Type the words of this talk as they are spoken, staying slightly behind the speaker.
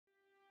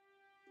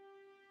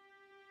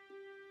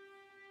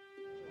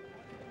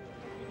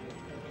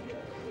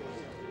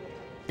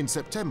In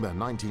September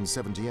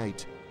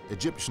 1978,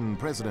 Egyptian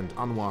President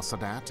Anwar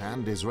Sadat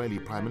and Israeli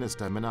Prime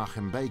Minister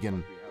Menachem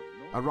Begin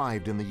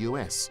arrived in the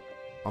US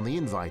on the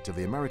invite of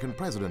the American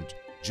President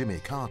Jimmy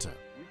Carter.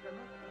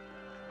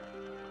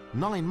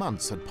 9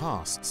 months had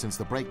passed since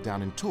the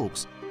breakdown in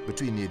talks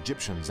between the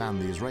Egyptians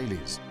and the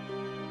Israelis.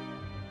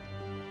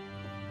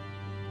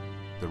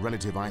 The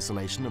relative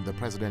isolation of the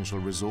presidential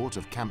resort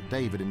of Camp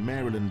David in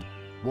Maryland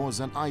was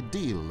an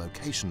ideal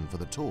location for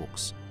the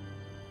talks.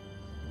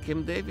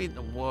 Camp David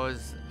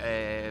was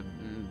a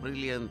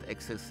brilliant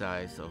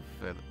exercise of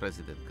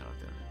President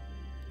Carter.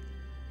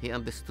 He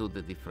understood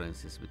the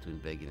differences between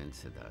Begin and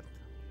Sadat.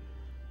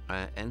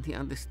 And he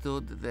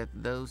understood that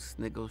those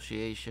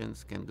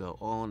negotiations can go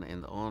on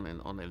and on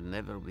and on and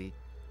never be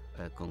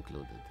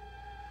concluded.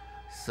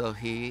 So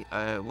he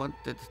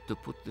wanted to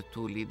put the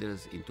two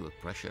leaders into a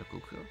pressure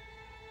cooker.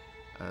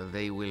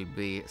 They will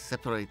be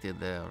separated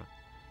there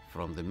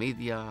from the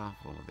media,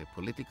 from the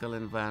political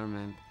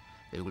environment.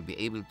 They will be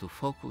able to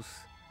focus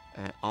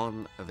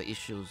on the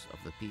issues of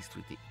the peace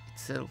treaty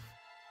itself.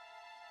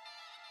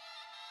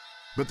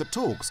 But the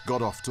talks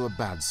got off to a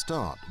bad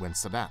start when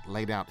Sadat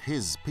laid out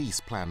his peace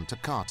plan to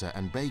Carter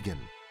and Begin.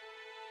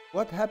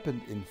 What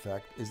happened, in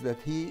fact, is that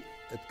he,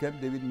 at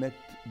Camp David, met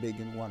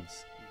Begin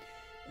once.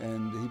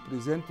 And he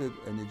presented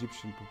an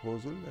Egyptian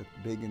proposal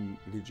that Begin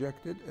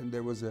rejected, and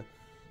there was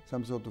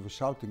some sort of a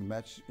shouting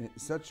match in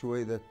such a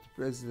way that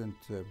President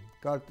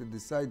Carter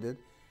decided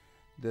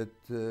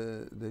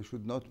that they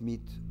should not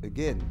meet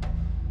again.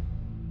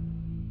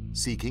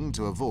 Seeking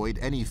to avoid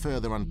any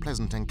further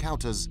unpleasant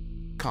encounters,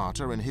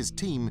 Carter and his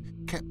team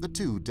kept the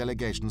two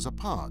delegations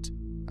apart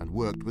and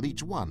worked with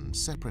each one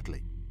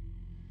separately.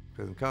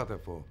 President Carter,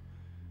 for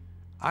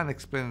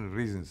unexplained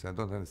reasons I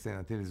don't understand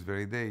until this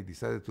very day,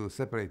 decided to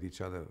separate each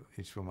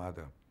from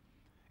other,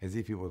 as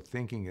if he was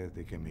thinking that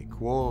they can make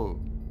war.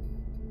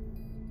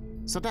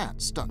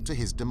 Sadat stuck to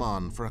his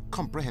demand for a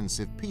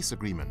comprehensive peace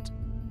agreement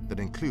that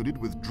included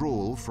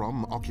withdrawal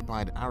from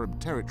occupied Arab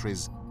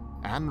territories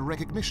and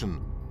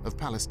recognition of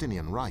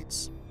Palestinian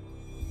rights.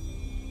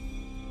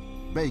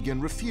 Begin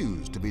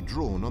refused to be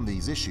drawn on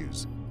these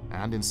issues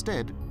and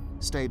instead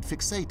stayed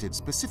fixated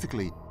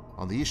specifically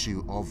on the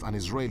issue of an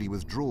Israeli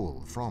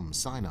withdrawal from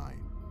Sinai.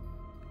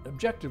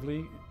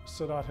 Objectively,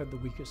 Sadat had the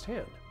weakest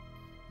hand.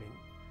 I mean,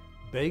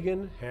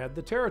 Begin had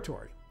the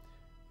territory.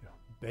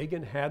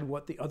 Begin had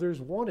what the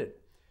others wanted,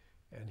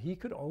 and he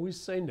could always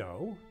say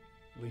no,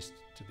 at least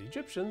to the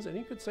Egyptians, and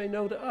he could say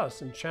no to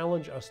us and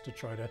challenge us to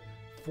try to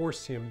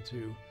force him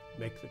to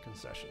make the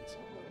concessions.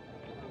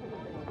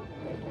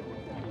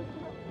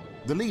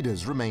 The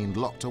leaders remained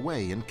locked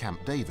away in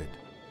Camp David.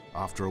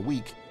 After a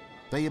week,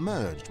 they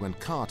emerged when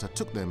Carter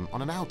took them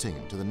on an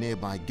outing to the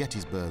nearby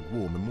Gettysburg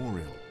War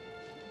Memorial.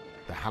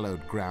 The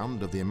hallowed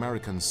ground of the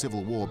American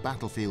Civil War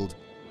battlefield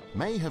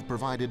may have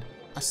provided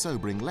a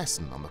sobering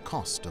lesson on the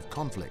cost of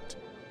conflict.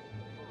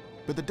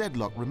 But the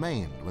deadlock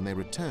remained when they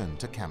returned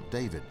to Camp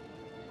David.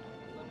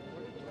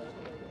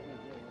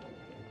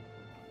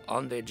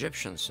 On the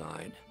Egyptian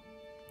side,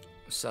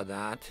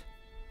 Sadat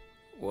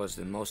was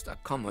the most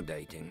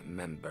accommodating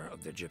member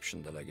of the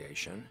Egyptian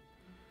delegation,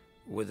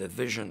 with a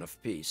vision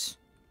of peace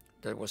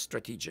that was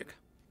strategic,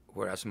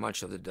 whereas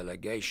much of the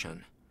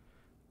delegation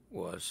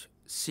was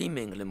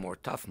seemingly more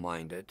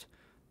tough-minded,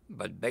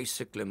 but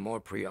basically more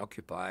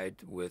preoccupied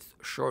with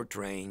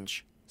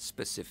short-range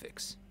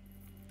specifics.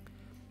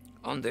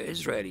 On the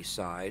Israeli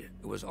side,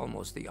 it was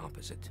almost the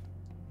opposite.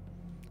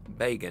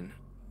 Begin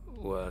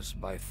was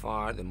by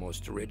far the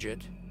most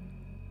rigid,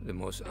 the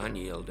most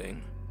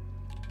unyielding,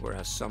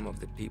 whereas some of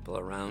the people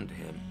around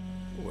him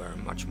were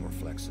much more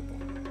flexible.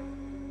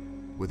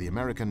 With the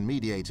American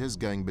mediators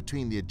going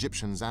between the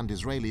Egyptians and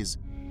Israelis,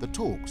 the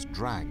talks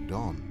dragged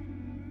on.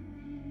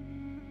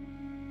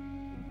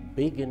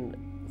 Begin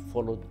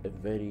followed a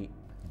very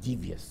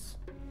devious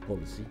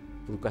policy,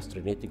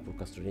 procrastinating,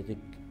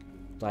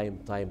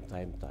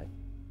 time.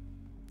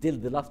 Till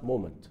the last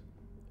moment,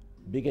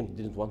 Begin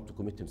didn't want to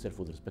commit himself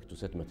with respect to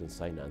settlement in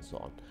Sinai and so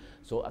on.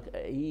 So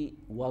he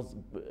was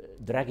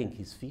dragging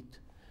his feet,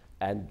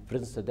 and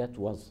President Sadat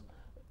was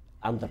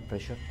under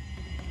pressure.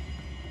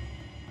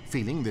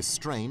 Feeling this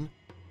strain,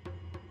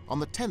 on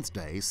the 10th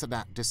day,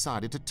 Sadat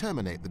decided to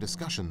terminate the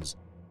discussions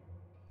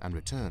and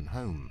return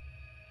home.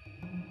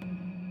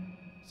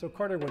 So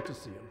Carter went to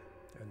see him,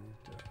 and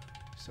he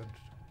said,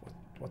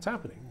 what's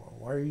happening? Well,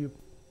 why are you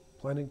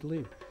planning to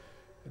leave?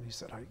 And he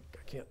said, I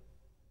can't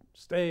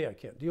stay, I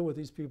can't deal with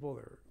these people,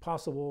 they're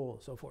impossible,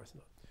 and so forth.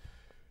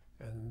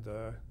 And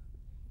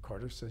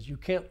Carter says, you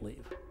can't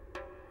leave.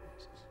 He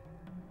says,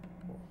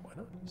 well, why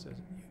not? He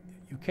says,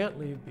 you can't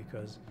leave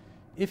because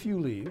if you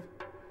leave,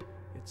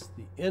 it's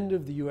the end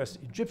of the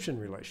US-Egyptian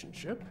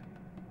relationship,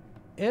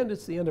 and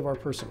it's the end of our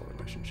personal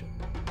relationship.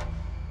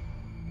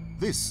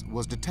 This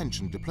was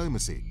detention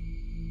diplomacy.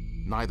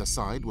 Neither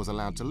side was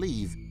allowed to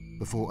leave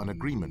before an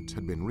agreement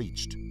had been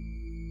reached.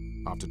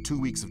 After 2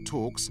 weeks of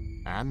talks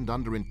and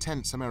under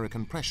intense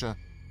American pressure,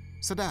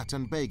 Sadat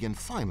and Begin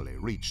finally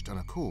reached an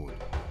accord.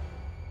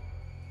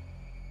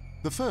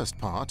 The first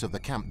part of the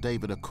Camp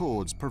David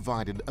Accords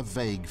provided a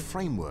vague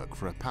framework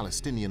for a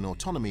Palestinian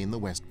autonomy in the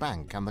West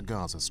Bank and the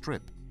Gaza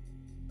Strip.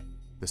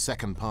 The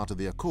second part of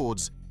the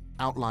Accords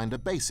outlined a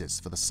basis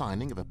for the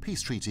signing of a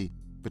peace treaty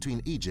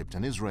between Egypt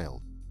and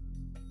Israel.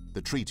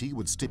 The treaty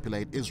would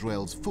stipulate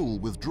Israel's full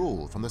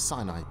withdrawal from the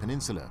Sinai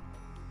Peninsula,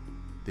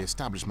 the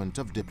establishment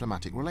of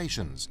diplomatic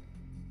relations,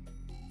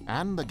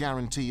 and the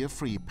guarantee of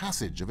free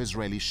passage of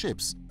Israeli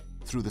ships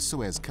through the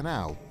Suez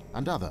Canal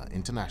and other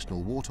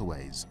international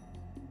waterways.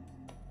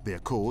 The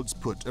Accords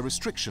put a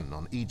restriction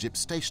on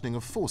Egypt's stationing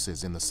of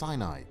forces in the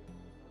Sinai.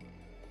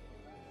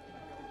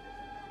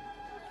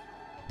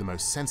 The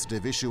most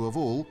sensitive issue of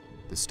all,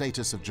 the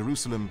status of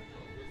Jerusalem,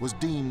 was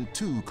deemed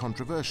too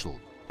controversial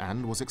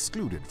and was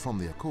excluded from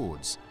the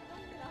Accords.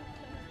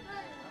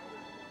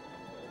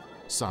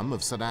 Some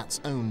of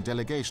Sadat's own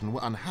delegation were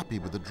unhappy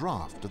with the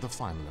draft of the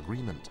final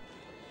agreement.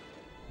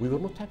 We were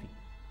not happy.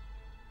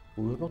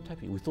 We were not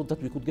happy. We thought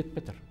that we could get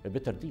a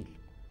better deal.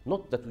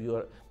 Not that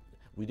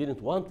we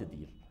didn't want a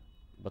deal,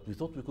 but we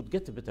thought we could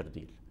get a better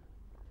deal.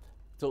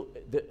 So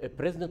a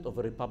president of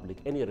a republic,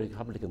 any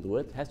republic in the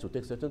world, has to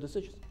take certain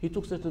decisions. He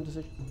took certain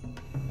decisions.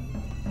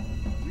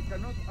 We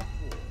cannot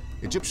afford.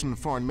 Egyptian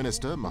Foreign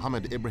Minister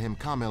Mohammed Ibrahim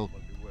Kamel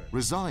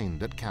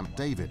resigned at Camp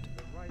David.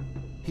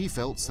 He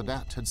felt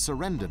Sadat had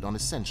surrendered on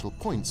essential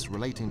points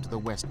relating to the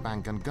West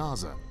Bank and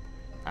Gaza,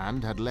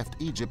 and had left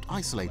Egypt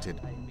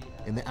isolated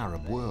in the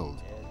Arab world.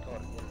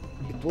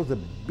 It was a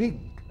big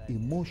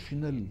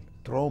emotional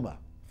trauma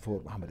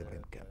for Mohammed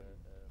Ibrahim Kamel.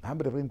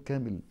 Mohammed Ibrahim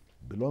Kamel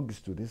belongs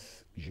to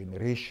this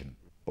generation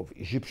of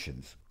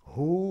Egyptians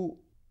who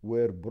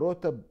were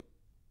brought up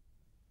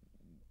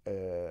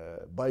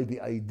by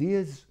the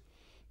ideas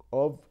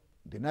of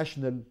the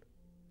national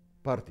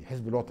party,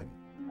 Hizb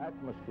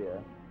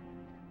al-Watani.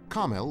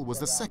 Kamel was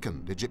the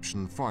second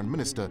Egyptian foreign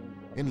minister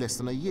in less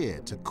than a year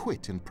to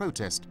quit in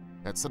protest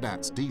at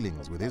Sadat's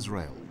dealings with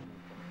Israel.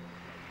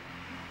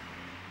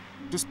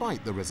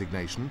 Despite the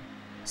resignation,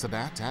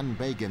 Sadat and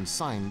Begin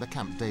signed the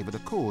Camp David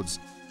Accords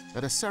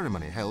at a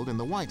ceremony held in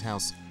the White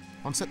House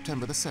on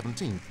September the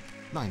 17th,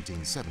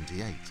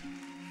 1978.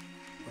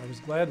 I was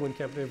glad when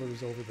Camp David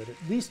was over that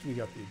at least we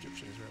got the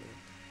Egyptian-Israeli.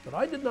 But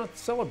I did not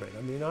celebrate.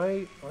 I mean,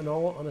 in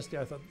all honesty,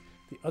 I thought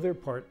the other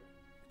part,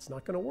 it's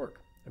not going to work.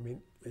 I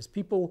mean, as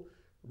people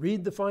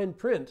read the fine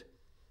print,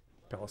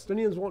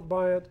 Palestinians won't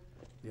buy it,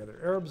 the other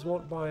Arabs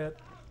won't buy it.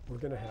 We're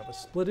going to have a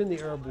split in the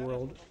Arab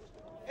world.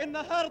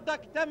 النهارده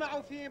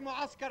اجتمعوا في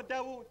معسكر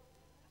داوود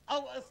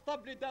أو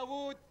اسطبل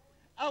داوود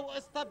أو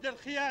اسطبل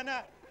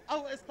الخيانة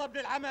أو اسطبل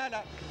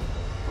العمالة.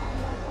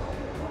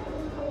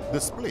 The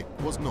split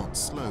was not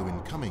slow in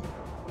coming.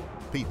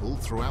 People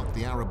throughout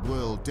the Arab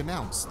world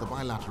denounced the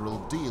bilateral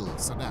deal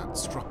Sadat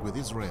struck with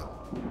Israel.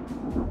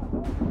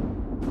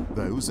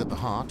 Those at the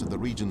heart of the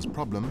region's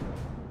problem,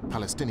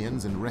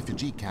 Palestinians in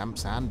refugee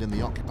camps and in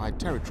the occupied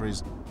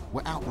territories,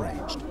 were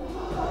outraged.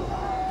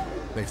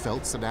 They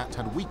felt Sadat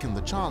had weakened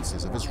the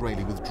chances of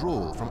Israeli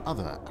withdrawal from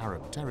other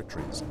Arab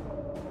territories.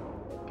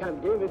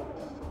 Camp David's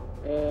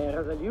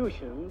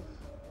resolutions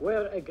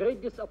were a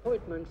great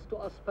disappointment to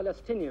us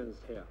Palestinians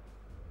here,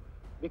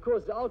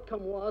 because the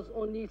outcome was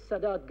only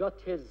Sadat got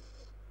his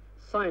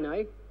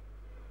Sinai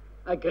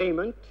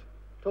agreement,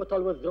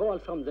 total withdrawal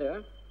from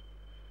there,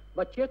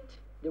 but yet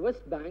the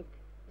West Bank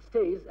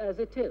stays as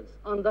it is,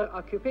 under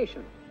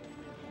occupation.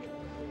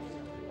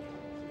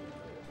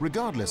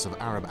 Regardless of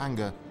Arab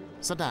anger,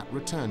 Sadat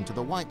returned to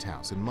the White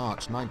House in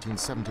March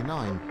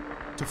 1979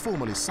 to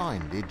formally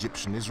sign the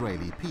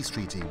Egyptian-Israeli peace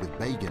treaty with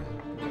Begin.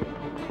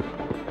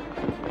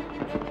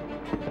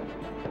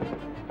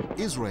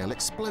 Israel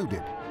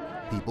exploded.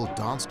 People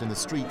danced in the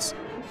streets,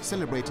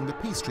 celebrating the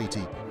peace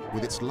treaty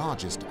with its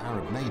largest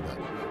Arab neighbor.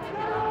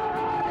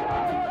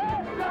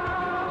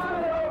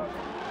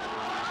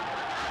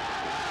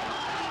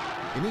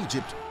 In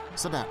Egypt,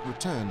 Sadat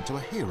returned to a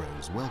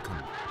hero's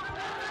welcome.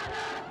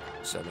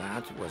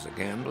 Sadat was a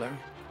gambler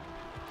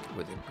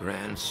with a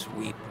grand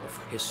sweep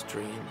of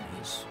history in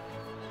his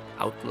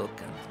outlook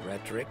and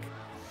rhetoric,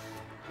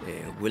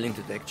 willing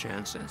to take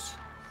chances.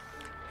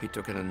 He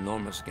took an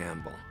enormous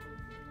gamble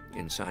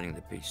in signing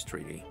the peace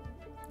treaty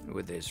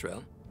with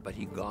Israel, but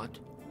he got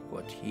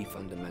what he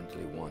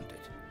fundamentally wanted,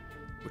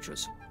 which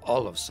was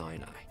all of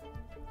Sinai,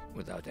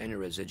 without any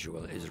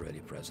residual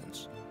Israeli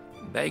presence.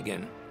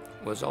 Begin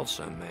was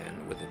also a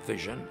man with a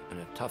vision and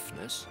a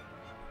toughness,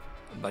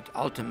 but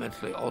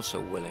ultimately also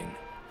willing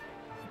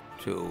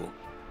to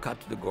cut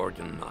the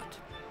Gordian knot.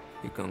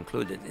 He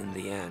concluded in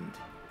the end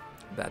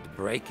that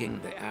breaking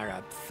the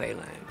Arab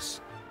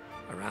phalanx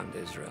around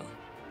Israel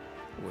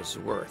was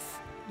worth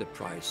the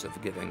price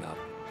of giving up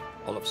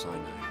all of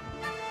Sinai.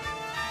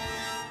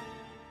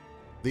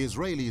 The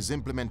Israelis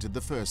implemented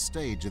the first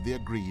stage of the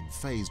agreed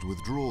phased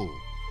withdrawal.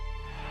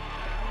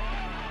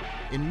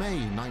 In May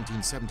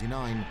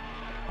 1979,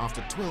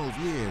 after 12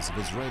 years of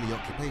Israeli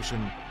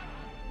occupation,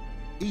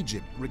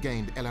 Egypt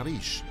regained El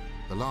Arish,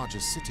 the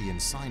largest city in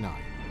Sinai.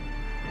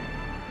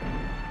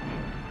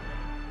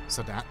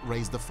 Sadat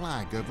raised the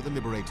flag over the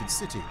liberated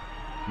city,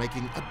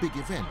 making a big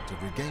event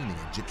of regaining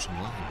Egyptian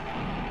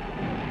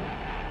land.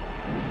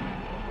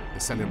 The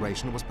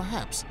celebration was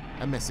perhaps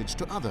a message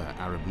to other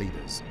Arab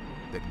leaders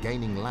that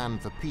gaining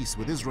land for peace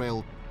with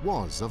Israel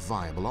was a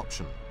viable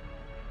option.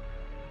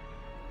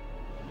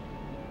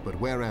 But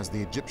whereas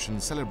the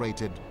Egyptians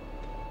celebrated,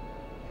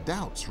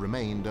 doubts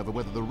remained over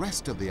whether the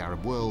rest of the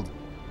Arab world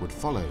would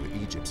follow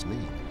Egypt's lead.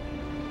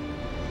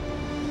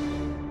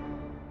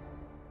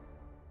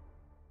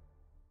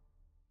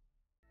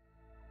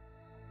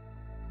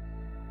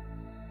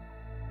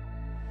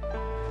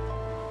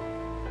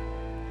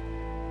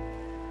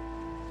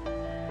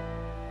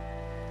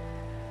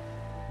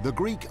 The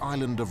Greek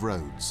island of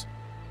Rhodes.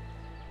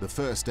 The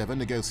first ever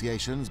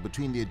negotiations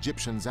between the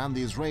Egyptians and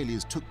the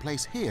Israelis took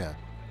place here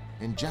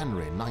in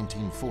January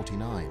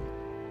 1949.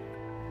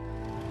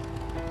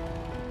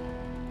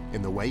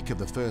 In the wake of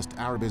the first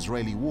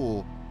Arab-Israeli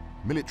war,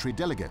 military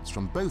delegates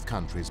from both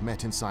countries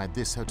met inside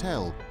this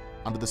hotel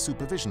under the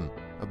supervision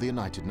of the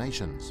United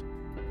Nations.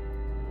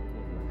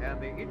 And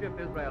the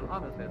Egypt-Israel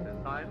armistice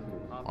is signed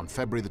on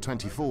February the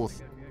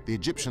 24th, the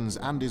Egyptians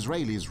and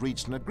Israelis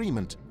reached an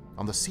agreement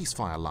on the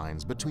ceasefire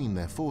lines between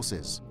their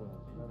forces.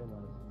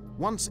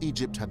 Once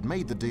Egypt had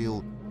made the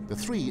deal, the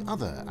three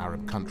other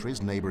Arab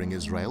countries neighboring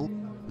Israel,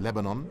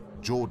 Lebanon,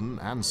 Jordan,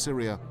 and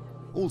Syria,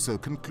 also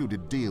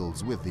concluded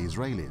deals with the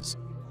Israelis.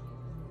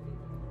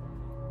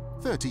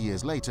 30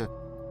 years later,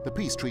 the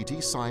peace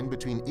treaty signed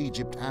between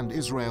Egypt and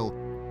Israel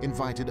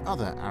invited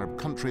other Arab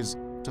countries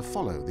to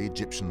follow the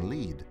Egyptian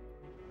lead.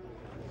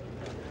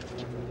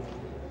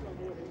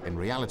 In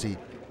reality,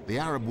 the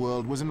Arab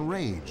world was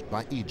enraged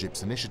by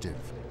Egypt's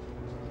initiative.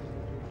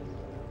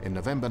 In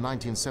November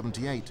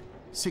 1978,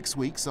 6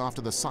 weeks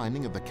after the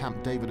signing of the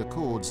Camp David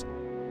Accords,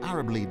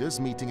 Arab leaders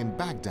meeting in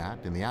Baghdad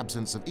in the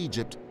absence of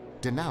Egypt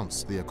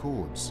denounced the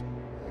accords.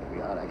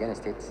 We are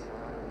against it,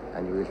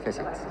 and we will face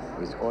it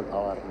with all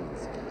our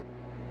means.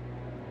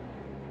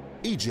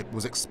 Egypt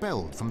was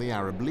expelled from the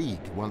Arab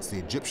League once the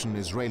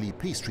Egyptian-Israeli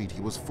peace treaty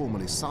was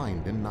formally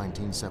signed in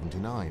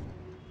 1979.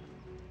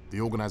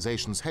 The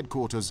organization's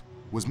headquarters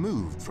was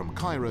moved from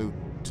Cairo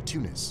to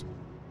Tunis.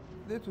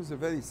 That was a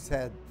very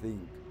sad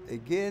thing.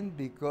 Again,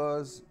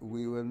 because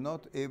we were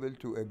not able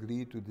to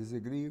agree to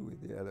disagree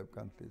with the Arab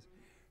countries.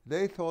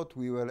 They thought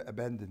we were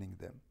abandoning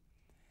them,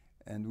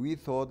 and we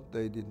thought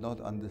they did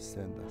not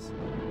understand us.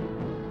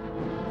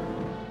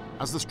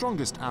 As the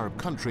strongest Arab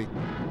country,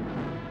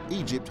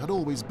 Egypt had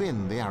always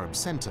been the Arab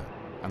center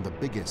and the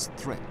biggest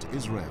threat to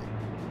Israel.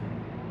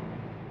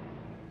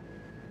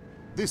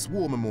 This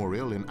war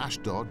memorial in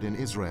Ashdod in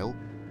Israel,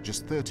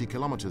 just 30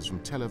 kilometers from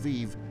Tel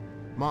Aviv,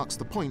 marks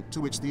the point to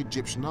which the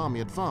Egyptian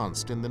army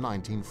advanced in the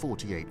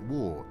 1948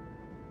 war.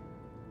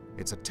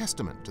 It's a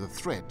testament to the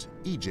threat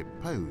Egypt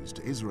posed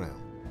to Israel.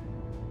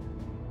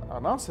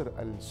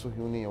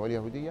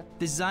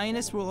 The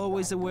Zionists were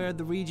always aware of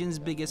the region's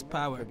biggest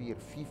power,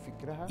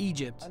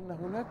 Egypt.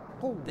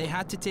 They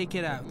had to take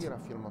it out,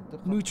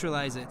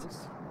 neutralize it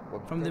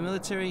from the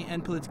military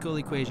and political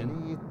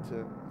equation.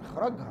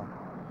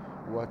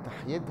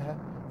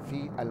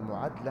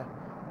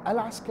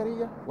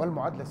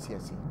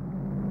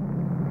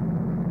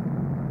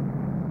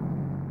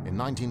 In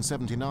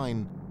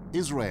 1979,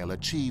 Israel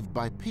achieved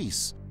by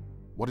peace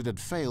what it had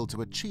failed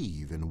to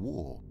achieve in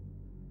war.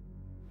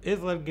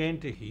 Israel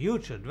gained a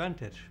huge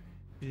advantage.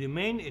 The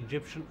main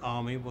Egyptian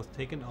army was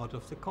taken out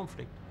of the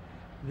conflict.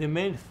 The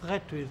main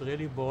threat to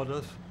Israeli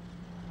borders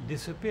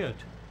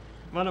disappeared.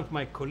 One of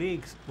my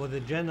colleagues was a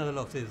general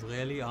of the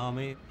Israeli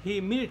army. He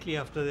immediately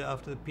after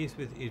the peace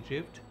with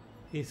Egypt,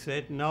 he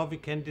said, now we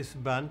can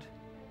disband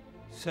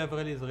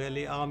several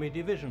Israeli army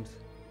divisions.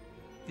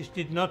 This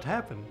did not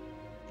happen.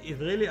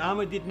 Israeli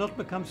army did not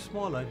become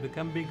smaller, it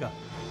became bigger.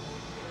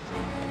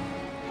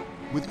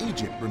 With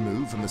Egypt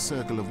removed from the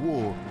circle of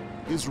war,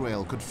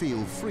 Israel could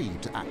feel free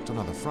to act on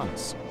other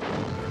fronts.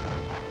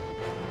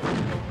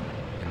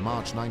 In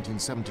March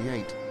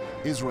 1978,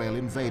 Israel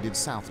invaded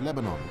South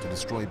Lebanon to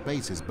destroy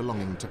bases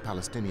belonging to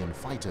Palestinian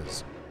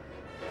fighters.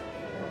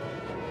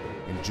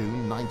 In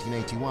June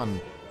 1981,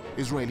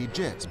 Israeli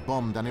jets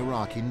bombed an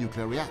Iraqi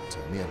nuclear reactor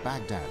near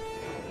Baghdad.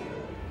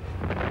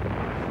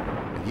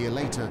 A year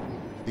later,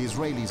 the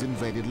Israelis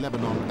invaded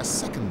Lebanon a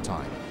second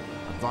time,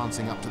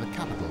 advancing up to the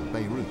capital,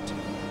 Beirut.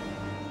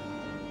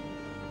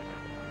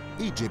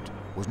 Egypt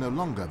was no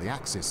longer the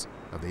axis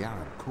of the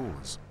Arab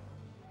cause.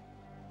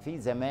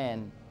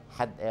 The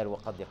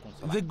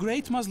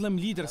great Muslim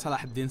leader Salah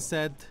ad-Din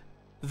said,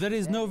 "There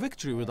is no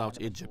victory without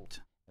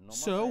Egypt."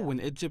 So when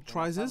Egypt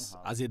rises,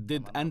 as it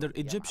did under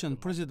Egyptian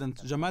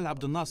President Jamal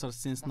Abdel Nasser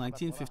since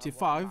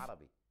 1955,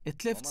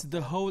 it lifts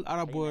the whole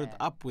Arab world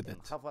up with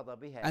it.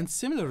 And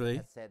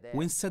similarly,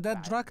 when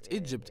Sadat dragged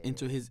Egypt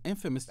into his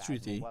infamous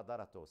treaty,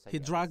 he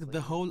dragged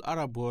the whole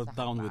Arab world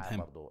down with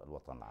him.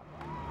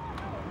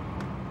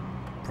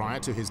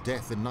 Prior to his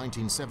death in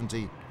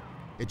 1970,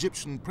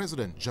 Egyptian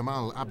President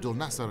Jamal Abdel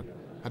Nasser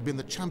had been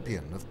the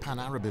champion of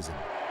Pan-Arabism.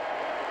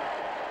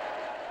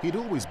 He'd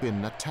always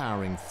been a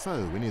towering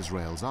foe in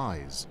Israel's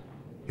eyes.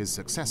 His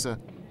successor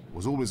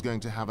was always going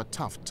to have a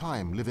tough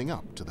time living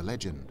up to the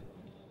legend.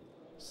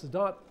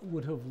 Sadat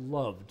would have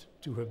loved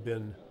to have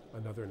been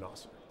another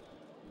Nasser.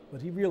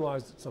 But he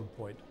realized at some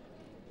point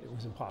it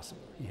was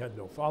impossible. He had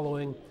no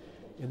following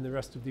in the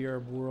rest of the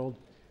Arab world,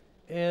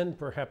 and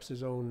perhaps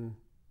his own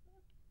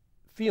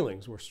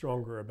feelings were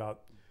stronger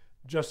about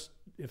just,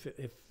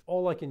 if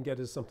all I can get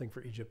is something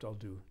for Egypt, I'll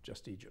do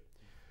just Egypt.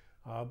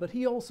 But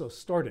he also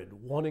started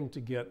wanting to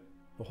get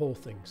the whole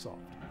thing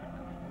solved.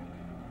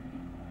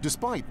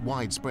 Despite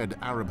widespread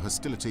Arab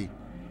hostility,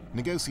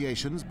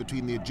 negotiations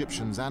between the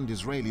Egyptians and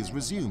Israelis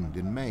resumed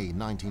in May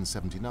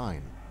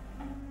 1979.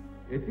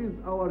 It is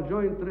our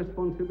joint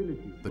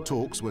responsibility. The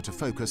talks were to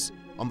focus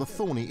on the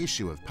thorny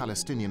issue of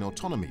Palestinian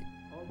autonomy,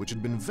 which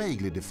had been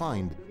vaguely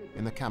defined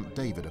in the Camp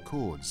David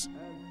Accords.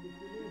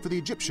 For the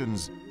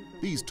Egyptians,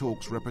 these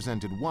talks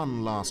represented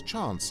one last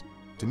chance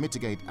to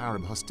mitigate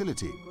Arab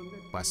hostility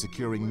by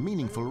securing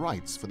meaningful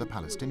rights for the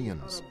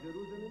Palestinians.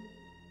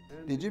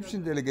 The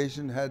Egyptian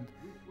delegation had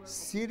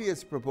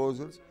serious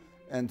proposals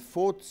and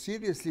fought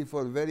seriously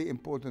for very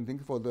important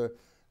things, for the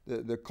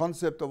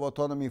concept of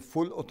autonomy,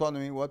 full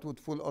autonomy. What would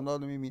full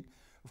autonomy mean?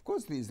 Of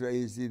course, the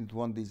Israelis didn't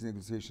want these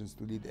negotiations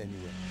to lead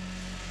anywhere.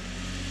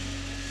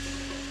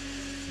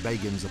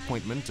 Begin's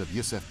appointment of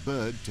Yosef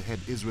Berg to head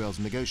Israel's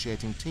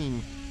negotiating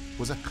team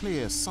was a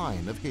clear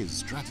sign of his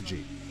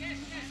strategy.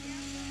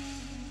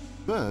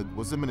 Berg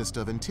was the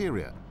Minister of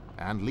Interior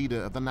and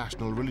leader of the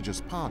National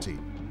Religious Party,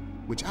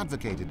 which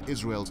advocated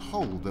Israel's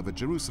hold over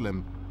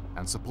Jerusalem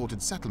and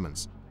supported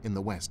settlements in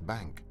the West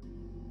Bank.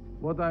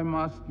 What I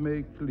must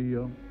make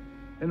clear,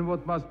 and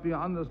what must be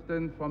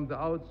understood from the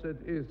outset,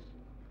 is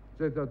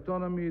that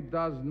autonomy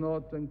does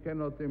not and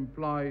cannot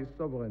imply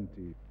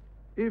sovereignty.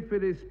 If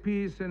it is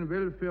peace and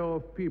welfare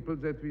of people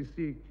that we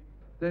seek,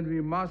 then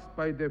we must,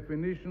 by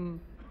definition,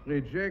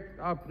 reject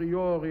a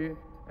priori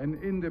an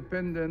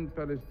independent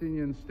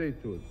Palestinian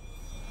statehood.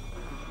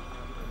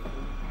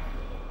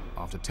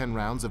 After 10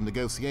 rounds of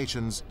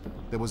negotiations,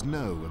 there was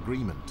no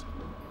agreement.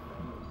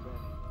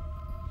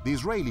 The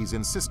Israelis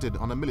insisted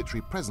on a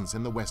military presence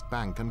in the West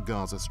Bank and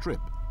Gaza Strip,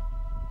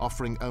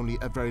 offering only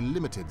a very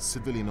limited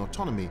civilian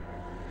autonomy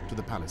to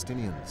the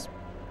Palestinians.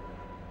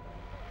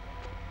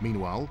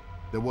 Meanwhile,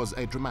 there was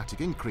a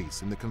dramatic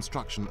increase in the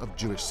construction of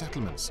Jewish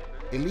settlements,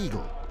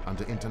 illegal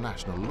under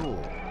international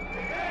law.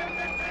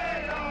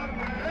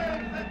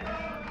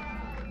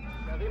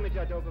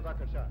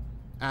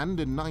 And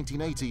in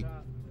 1980,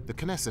 the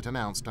Knesset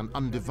announced an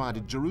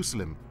undivided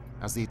Jerusalem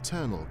as the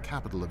eternal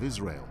capital of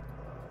Israel,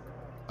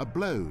 a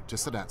blow to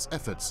Sadat's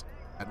efforts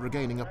at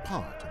regaining a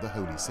part of the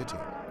Holy City.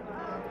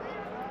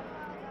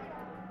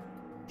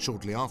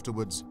 Shortly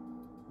afterwards,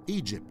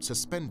 Egypt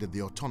suspended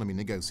the autonomy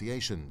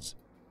negotiations.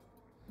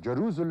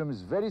 Jerusalem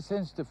is very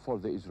sensitive for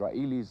the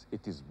Israelis.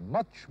 It is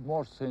much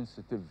more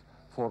sensitive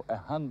for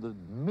 100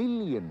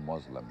 million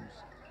Muslims.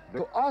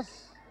 To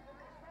us,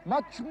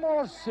 much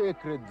more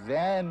sacred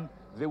than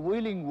the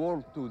willing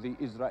world to the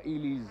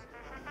Israelis.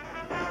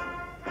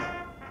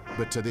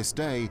 But to this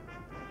day,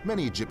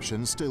 many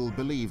Egyptians still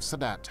believe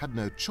Sadat had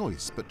no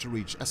choice but to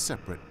reach a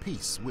separate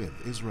peace with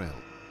Israel.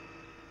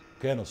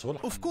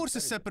 Of course,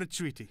 a separate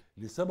treaty.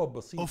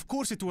 Of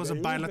course, it was a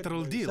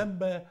bilateral deal.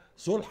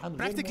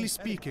 Practically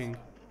speaking,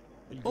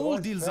 all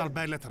deals are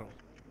bilateral.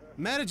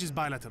 Marriage is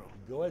bilateral,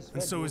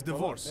 and so is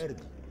divorce.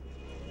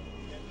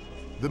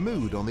 The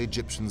mood on the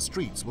Egyptian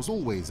streets was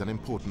always an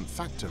important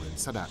factor in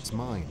Sadat's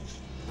mind.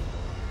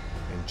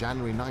 In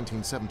January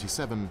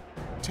 1977,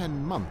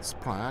 10 months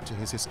prior to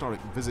his historic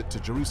visit to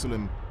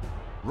Jerusalem,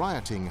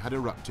 rioting had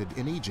erupted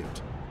in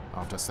Egypt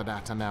after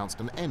Sadat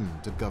announced an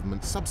end to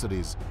government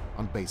subsidies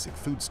on basic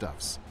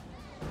foodstuffs.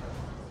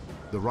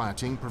 The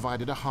rioting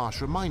provided a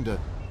harsh reminder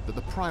that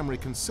the primary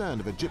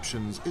concern of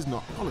Egyptians is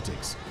not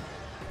politics,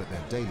 but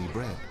their daily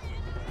bread.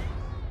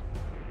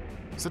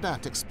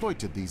 Sadat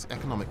exploited these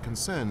economic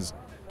concerns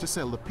to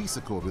sell the peace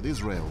accord with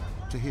Israel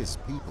to his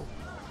people.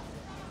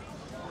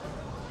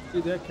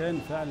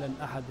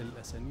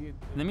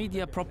 The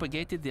media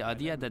propagated the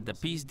idea that the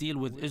peace deal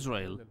with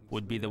Israel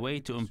would be the way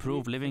to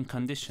improve living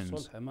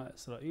conditions,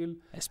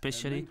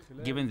 especially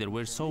given there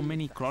were so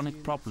many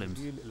chronic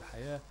problems,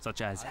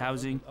 such as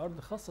housing,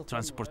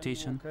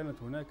 transportation,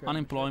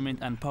 unemployment,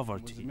 and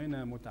poverty.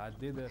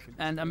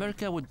 And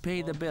America would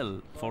pay the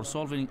bill for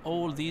solving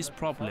all these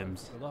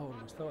problems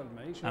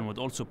and would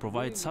also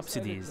provide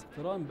subsidies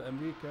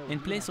in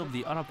place of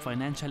the Arab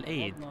financial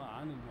aid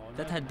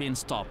that had been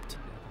stopped.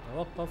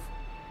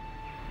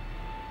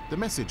 The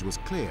message was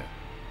clear.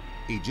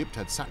 Egypt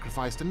had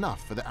sacrificed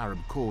enough for the Arab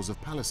cause of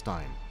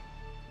Palestine.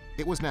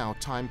 It was now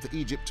time for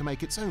Egypt to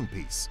make its own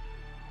peace,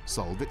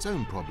 solve its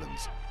own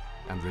problems,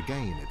 and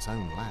regain its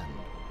own land.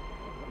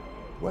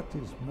 What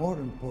is more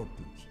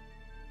important,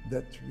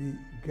 that we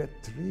get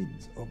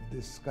rid of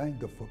this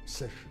kind of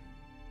obsession,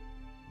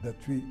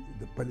 that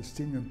the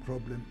Palestinian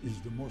problem is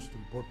the most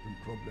important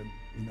problem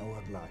in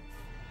our life.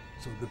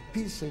 So the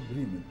peace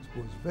agreement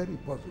was very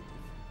positive.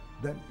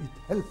 Then it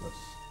helps us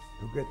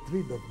to get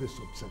rid of this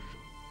obsession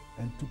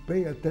and to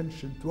pay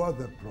attention to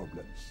other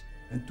problems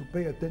and to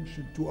pay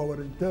attention to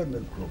our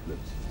internal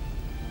problems.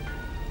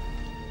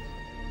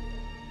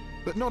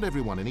 But not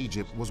everyone in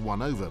Egypt was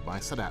won over by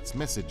Sadat's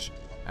message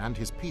and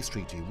his peace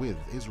treaty with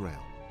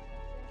Israel.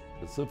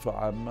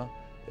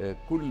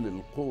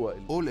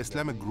 All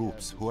Islamic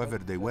groups, whoever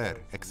they were,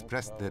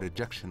 expressed their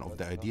rejection of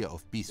the idea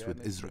of peace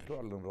with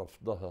Israel.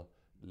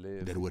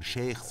 There were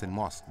sheikhs in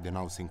mosques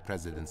denouncing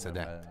President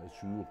Sadat.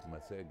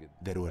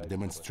 There were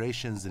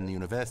demonstrations in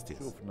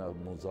universities.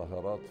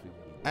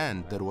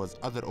 And there was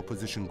other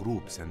opposition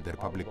groups and their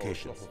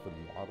publications.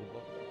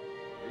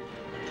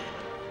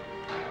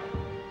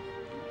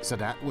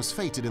 Sadat was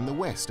feted in the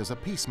West as a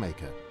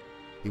peacemaker.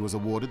 He was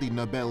awarded the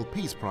Nobel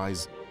Peace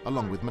Prize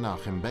along with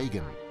Menachem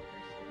Begin.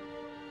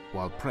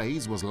 While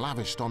praise was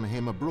lavished on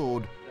him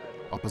abroad,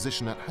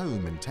 opposition at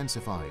home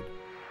intensified.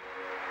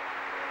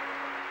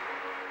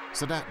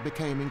 Sadat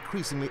became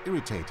increasingly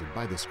irritated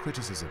by this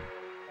criticism.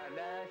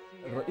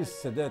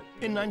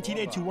 In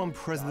 1981,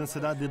 President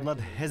Sadat did not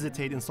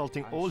hesitate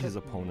insulting all his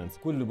opponents.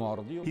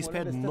 He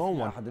spared no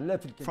one,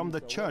 from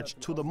the church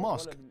to the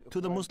mosque, to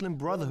the Muslim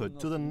Brotherhood,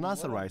 to the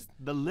Nasarites,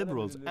 the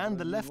liberals and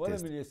the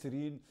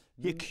leftists.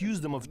 He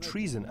accused them of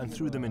treason and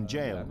threw them in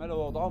jail.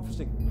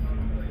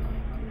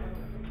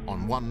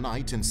 On one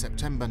night in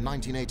September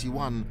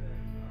 1981,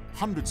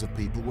 hundreds of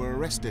people were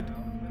arrested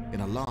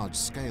in a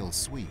large-scale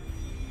sweep.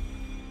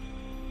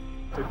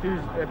 It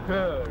is a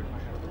purge,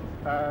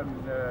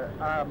 and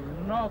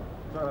I'm not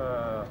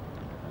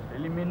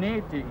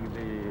eliminating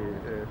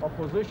the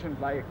opposition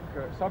like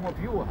some of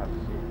you have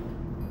seen.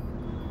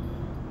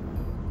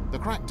 The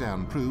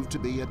crackdown proved to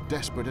be a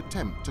desperate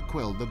attempt to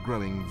quell the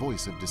growing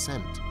voice of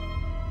dissent.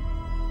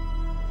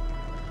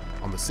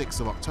 On the 6th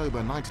of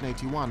October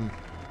 1981,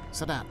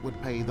 Sadat would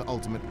pay the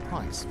ultimate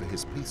price for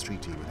his peace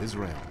treaty with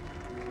Israel.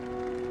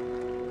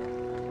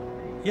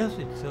 Yes,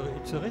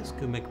 it's a risk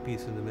to make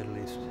peace in the Middle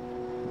East.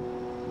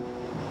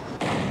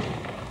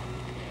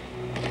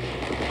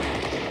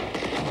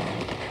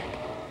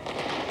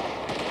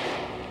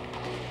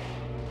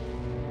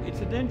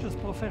 It's a dangerous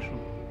profession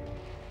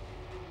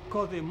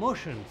because the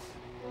emotions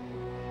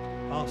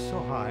are so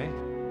high,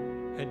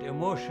 and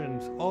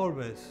emotions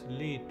always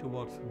lead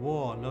towards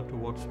war, not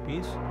towards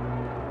peace.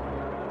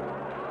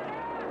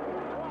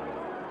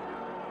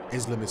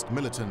 Islamist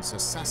militants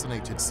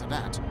assassinated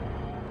Sadat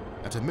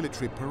at a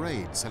military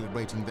parade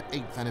celebrating the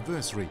 8th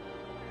anniversary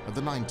of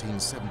the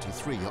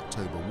 1973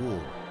 October War.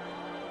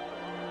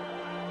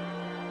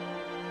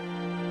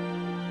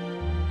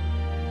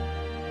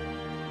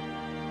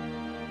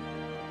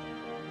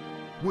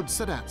 Would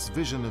Sadat's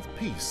vision of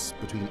peace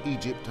between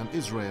Egypt and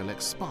Israel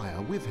expire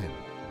with him?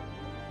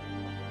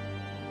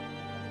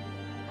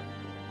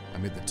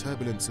 Amid the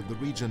turbulence of the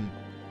region,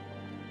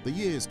 the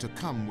years to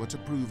come were to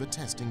prove a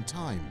testing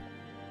time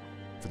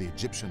for the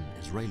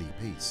Egyptian-Israeli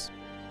peace.